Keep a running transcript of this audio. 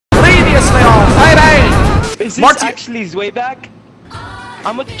Is this actually his way back?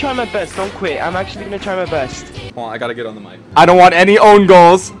 I'm going to try my best. Don't quit. I'm actually going to try my best. Hold on, I gotta get on the mic. I don't want any own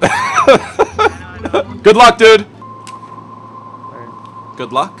goals. Good luck, dude.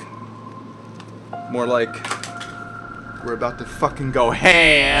 Good luck. More like we're about to fucking go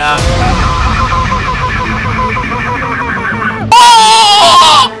ham.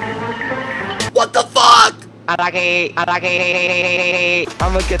 Oh! What the fuck? I'm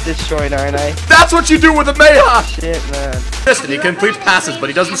gonna get destroyed, aren't I? That's what you do with a Meha! Shit, man. Listen, he completes passes, but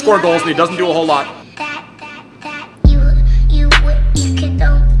he doesn't score goals and he doesn't do a whole lot.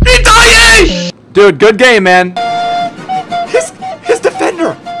 Dude, good game, man. His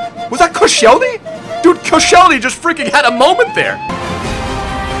defender! Was that Koscielny? Dude, Koscielny just freaking had a moment there.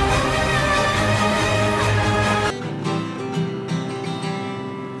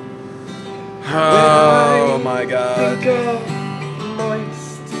 Oh my god. Think of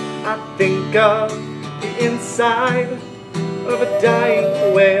moist, I think of the inside of a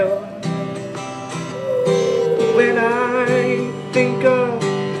dying whale. When I think of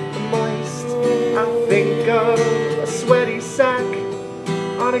moist, I think of a sweaty sack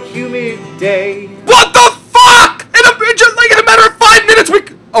on a humid day. What the fuck? In a matter of 5 minutes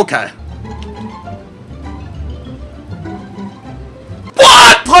okay.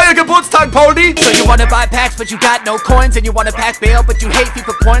 What? Play a Geburtstag party? So you wanna buy packs but you got no coins, and you wanna pack bail but you hate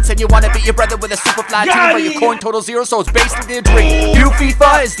FIFA points, and you wanna beat your brother with a super fly team but your coin total 0, so it's basically a dream. New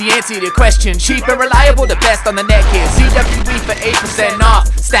FIFA is the answer to your question. Cheap and reliable, the best on the net here. CWE for 8% off.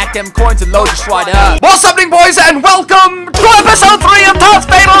 Stack them coins and load your squad up. What's happening, boys, and welcome to episode 3 of Tots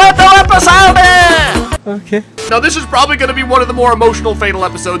Eto'O F8Tal. Okay. Now this is probably going to be one of the more emotional Fatal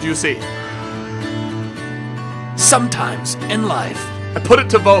episodes you see. Sometimes in life, I put it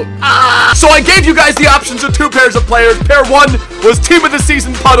to vote. So I gave you guys the options of 2 pairs of players. Pair 1 was Team of the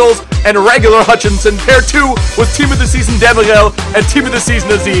Season Puddles and regular Hutchinson. Pair 2 was Team of the Season Demirel and Team of the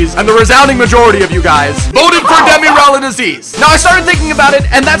Season Aziz. And the resounding majority of you guys voted for Demirel and Aziz. Now I started thinking about it,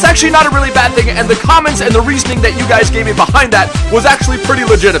 and that's actually not a really bad thing. And the comments and the reasoning that you guys gave me behind that was actually pretty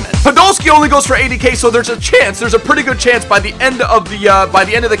legitimate. Podolski only goes for 80k, so there's a pretty good chance by the end of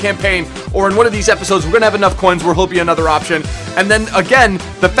the campaign, or in one of these episodes, we're gonna have enough coins where he'll be another option. And then again,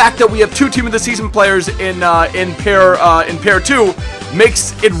 the fact that we have 2 Team of the Season players in pair 2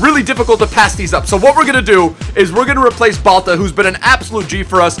 makes it really difficult to pass these up. So what we're gonna do is we're gonna replace Balta, who's been an absolute G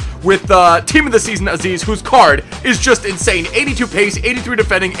for us, with Team of the Season Aziz, whose card is just insane. 82 pace, 83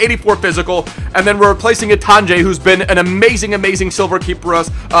 defending, 84 physical, and then we're replacing Itanje, who's been an amazing silver keeper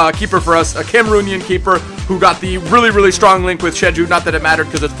for us, a Cameroonian keeper who got the really strong link with Sheju. Not that it mattered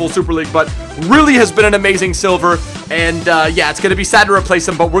because it's full Super League, but really has been an amazing silver. And yeah, it's gonna be sad to replace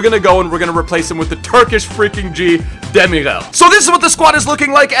him, but we're gonna go and we're gonna replace him with the Turkish freaking G, Demirel. So this is what the squad is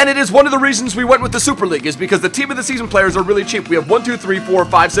looking like, and it is one of the reasons we went with the Super League, is because the Team of the Season players are really cheap. We have 1, 2, 3, 4,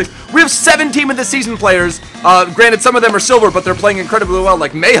 5, 6. We have 7 Team of the Season players. Granted, some of them are silver, but they're playing incredibly well,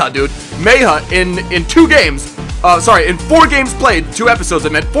 like Meha, dude. Meha in 2 games. In 4 games played, 2 episodes I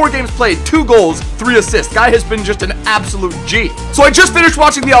meant, 4 games played, 2 goals, 3 assists. Guy has been just an absolute G. So I just finished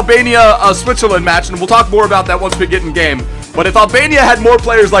watching the Albania-Switzerland match, and we'll talk more about that once we get in game. But if Albania had more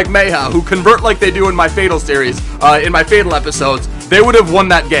players like Meha, who convert like they do in my Fatal series, in my Fatal episodes, they would have won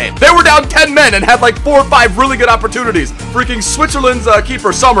that game. They were down 10 men and had like 4 or 5 really good opportunities. Freaking Switzerland's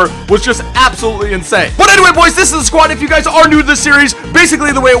keeper, Summer, was just absolutely insane. But anyway, boys, this is the squad. If you guys are new to this series,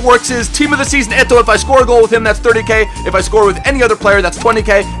 basically the way it works is Team of the Season Eto'o. If I score a goal with him, that's 30k. If I score with any other player, that's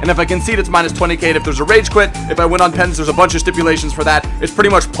 20k. And if I concede, it's minus 20k. And if there's a rage quit, if I win on pens, there's a bunch of stipulations for that. It's pretty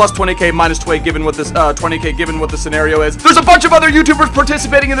much plus 20k, minus 20k, given what this 20k, given what the scenario is. There's a bunch of other YouTubers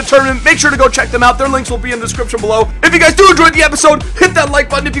participating in the tournament. Make sure to go check them out. Their links will be in the description below. If you guys do enjoy the episode, hit that like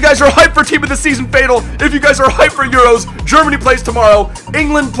button. If you guys are hyped for Team of the Season Fatal, if you guys are hyped for Euros, Germany plays tomorrow.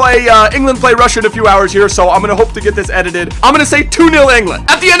 England play Russia in a few hours here, so I'm gonna hope to get this edited. I'm gonna say 2-0 England.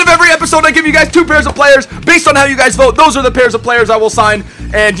 At the end of every episode, I give you guys 2 pairs of players. Based on how you guys vote, those are the pairs of players I will sign.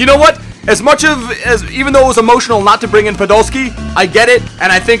 And you know what? Even though it was emotional not to bring in Podolski, I get it,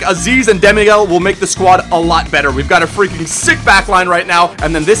 and I think Aziz and Demirel will make the squad a lot better. We've got a freaking sick backline right now,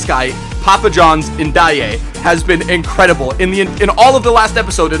 and then this guy, Papa John's Ndaye, has been incredible in all of the last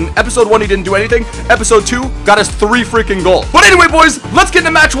episode. In episode 1, he didn't do anything. Episode 2 got us 3 freaking goals. But anyway, boys, let's get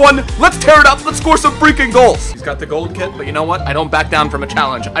into match 1. Let's tear it up. Let's score some freaking goals. He's got the gold kit, but you know what? I don't back down from a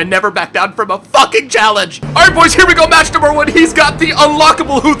challenge. I never back down from a fucking challenge. All right, boys, here we go. Match number 1. He's got the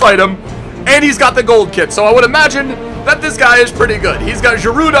unlockable Huth item, and he's got the gold kit. So I would imagine that this guy is pretty good. He's got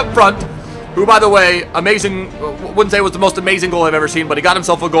Giroud up front. who, by the way, amazing, wouldn't say it was the most amazing goal I've ever seen, but he got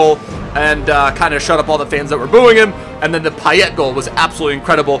himself a goal and kind of shut up all the fans that were booing him. And then the Payet goal was absolutely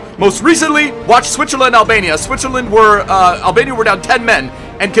incredible. Most recently, watch Switzerland, Albania. Albania were down 10 men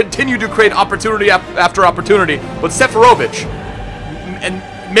and continued to create opportunity after opportunity. But Seferovic, and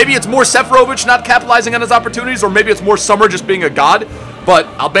maybe it's more Seferovic not capitalizing on his opportunities, or maybe it's more Summer just being a god, but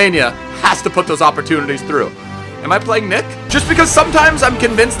Albania has to put those opportunities through. Am I playing Nick? Just because sometimes I'm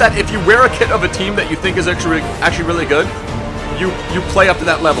convinced that if you wear a kit of a team that you think is actually really good, you play up to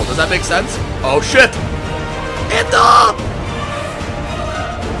that level. Does that make sense? Oh shit! Eto'o!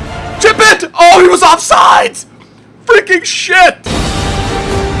 Chip it! Oh, he was offsides! Freaking shit!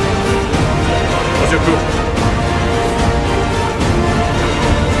 What's your cool?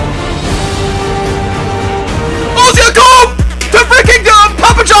 To freaking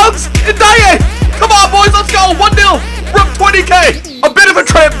Papa John's in Daye! Come on, boys, let's go! 1-0! We're up 20k! A bit of a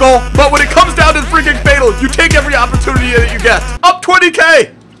tramp goal, but when it comes down to freaking fatal, you take every opportunity that you get. Up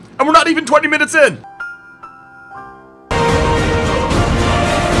 20k! And we're not even 20 minutes in.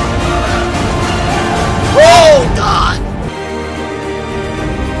 Oh, God!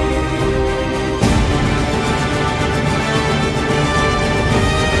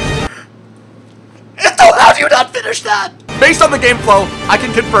 Eto'o, how do you not finish that? Based on the game flow, I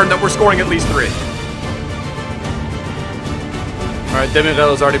can confirm that we're scoring at least 3. Alright,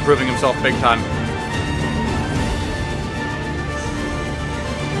 Demirel is already proving himself big time.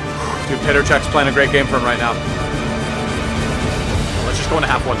 Dude, Peterchek's playing a great game for him right now. Let's just go into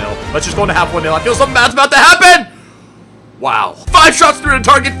half 1-0. Let's just go into half 1-0. I feel something bad's about to happen! Wow. 5 shots through the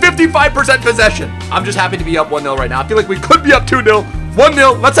target, 55% possession. I'm just happy to be up 1-0 right now. I feel like we could be up 2-0.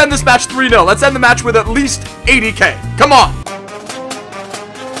 1-0. Let's end this match 3-0. Let's end the match with at least 80k. Come on.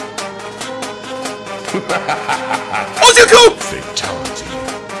 Ozuku! Fatality.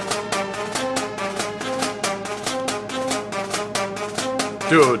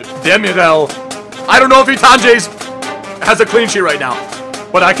 Dude, Demirel. I don't know if Itange's has a clean sheet right now,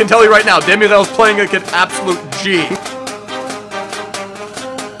 but I can tell you right now, Demirel's playing like an absolute G.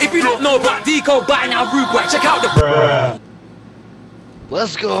 If you don't know about Deco by now, rude boy, check out the.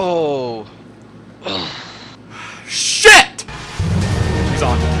 Let's go. Shit! He's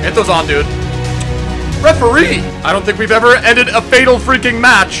on. Eto'o's on, dude. Referee! I don't think we've ever ended a fatal freaking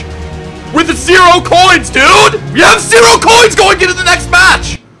match with 0 coins, dude! We have 0 coins going into the next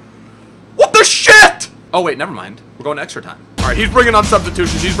match! What the shit? Oh, wait, never mind. We're going to extra time. All right, he's bringing on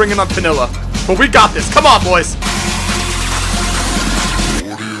substitutions. He's bringing on Vanilla. But we got this. Come on, boys.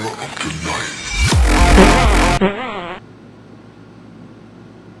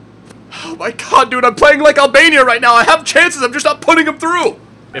 Oh my god, dude, I'm playing like Albania right now. I have chances, I'm just not putting them through.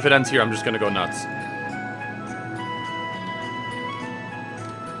 If it ends here, I'm just gonna go nuts.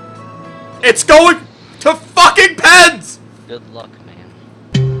 It's going to fucking pens! Good luck, man.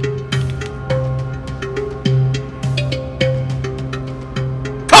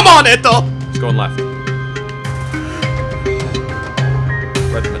 Come on, Eto'o! It's going left.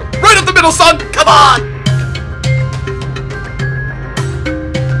 Right in the middle. Right up the middle, son! Come on!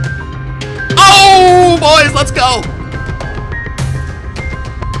 Oh, boys, let's go!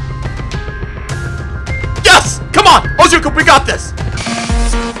 Yes! Come on! Ozuku, we got this!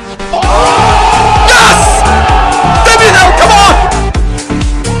 Yes! Demirel, come on!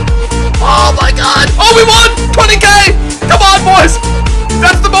 Oh my god! Oh, we won! 20k! Come on, boys!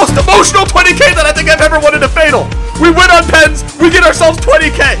 That's the most emotional 20k that I think I've ever won in a fatal. We win on pens, we get ourselves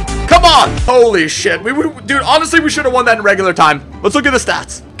 20k. Come on! Holy shit. Dude, honestly, we should have won that in regular time. Let's look at the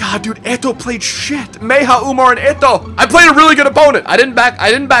stats. God, dude, Eto'o played shit. Meha, Umar, and Eto'o. I played a really good opponent. I didn't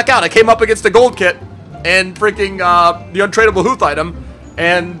back out. I came up against the gold kit and freaking the untradeable Huth item,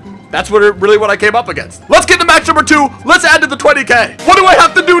 and that's really what I came up against. Let's get to match number 2. Let's add to the 20k. What do I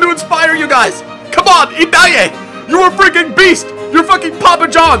have to do to inspire you guys? Come on, Idaye. You're a freaking beast. You're fucking Papa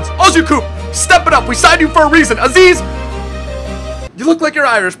John's. Ozuku, step it up. We signed you for a reason. Aziz, you look like you're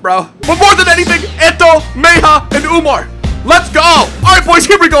Irish, bro. But more than anything, Eto'o, Meha, and Umar. Let's go. All right, boys,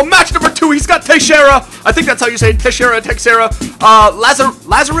 here we go. Match number 2. He's got Teixeira. I think that's how you say it. Teixeira. Lazarovich,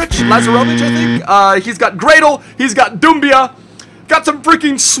 I think. He's got Gradle. He's got Dumbia. Got some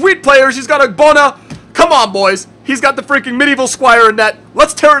freaking sweet players. He's got Agbona. Come on, boys. He's got the freaking medieval squire in net.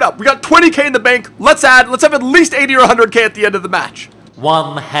 Let's tear it up. We got 20k in the bank. Let's have at least 80 or 100k at the end of the match.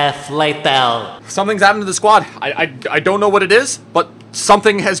 1 half later. Something's happened to the squad. I don't know what it is, but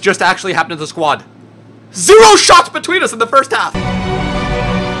something has just actually happened to the squad. 0 shots between us in the first half.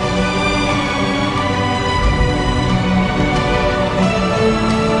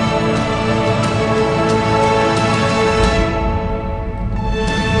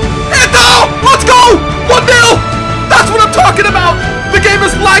 Eto'o!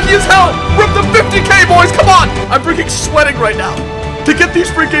 right now to get these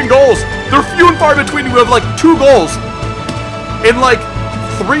freaking goals. They're few and far between. We have like 2 goals in like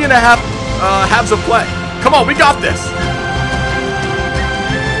 3.5 halves of play. Come on, we got this.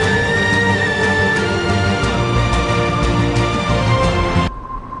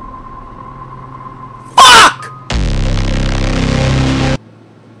 Fuck!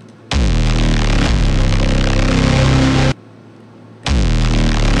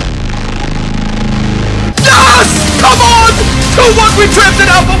 Yes! Come on! 2-1, we trapped it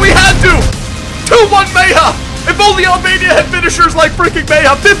out, but we had to! 2-1 Mayha! If only Albania had finishers like freaking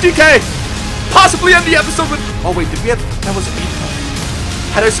Mayha. 50k! Possibly end the episode with... Oh wait, did we have... That was 8.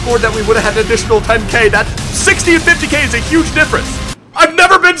 Had I scored that, we would have had an additional 10k. That 60 and 50k is a huge difference. I've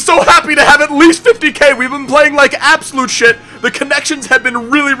never been so happy to have at least 50k. We've been playing like absolute shit. The connections have been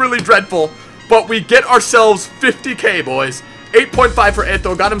really, really dreadful. But we get ourselves 50k, boys. 8.5 for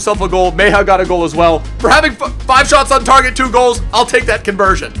Eto'o, got himself a goal. Mayha got a goal as well. For having 5 shots on target, 2 goals, I'll take that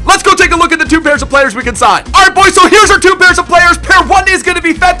conversion. Let's go take a look at the 2 pairs of players we can sign. All right, boys, so here's our 2 pairs of players. Pair 1 is going to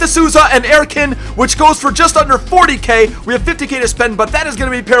be Fanta Souza and Erkin, which goes for just under 40k. We have 50k to spend, but that is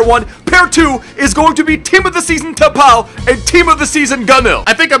going to be pair 1. Pair 2 is going to be Team of the Season Tapal and Team of the Season Gunil.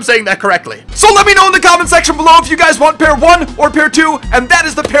 I think I'm saying that correctly. So let me know in the comment section below if you guys want pair 1 or pair 2, and that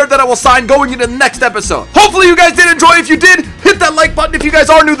is the pair that I will sign going into the next episode. Hopefully you guys did enjoy. If you did, hit that like button. If you guys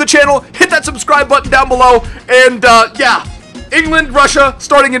are new to the channel, hit that subscribe button down below. And yeah, England, Russia,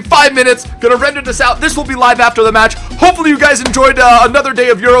 starting in 5 minutes. Gonna render this out. This will be live after the match. Hopefully you guys enjoyed another day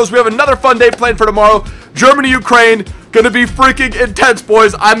of Euros. We have another fun day planned for tomorrow. Germany, Ukraine, gonna be freaking intense,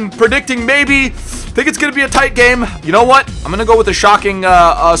 boys. I'm predicting maybe, think it's gonna be a tight game. You know what? I'm gonna go with a shocking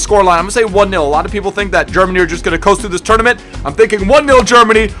scoreline. I'm gonna say 1-0. A lot of people think that Germany are just gonna coast through this tournament. I'm thinking 1-0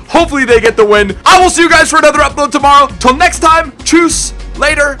 Germany. Hopefully they get the win. I will see you guys for another upload tomorrow. Till next time, tschüss,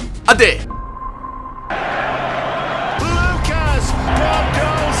 later, ade.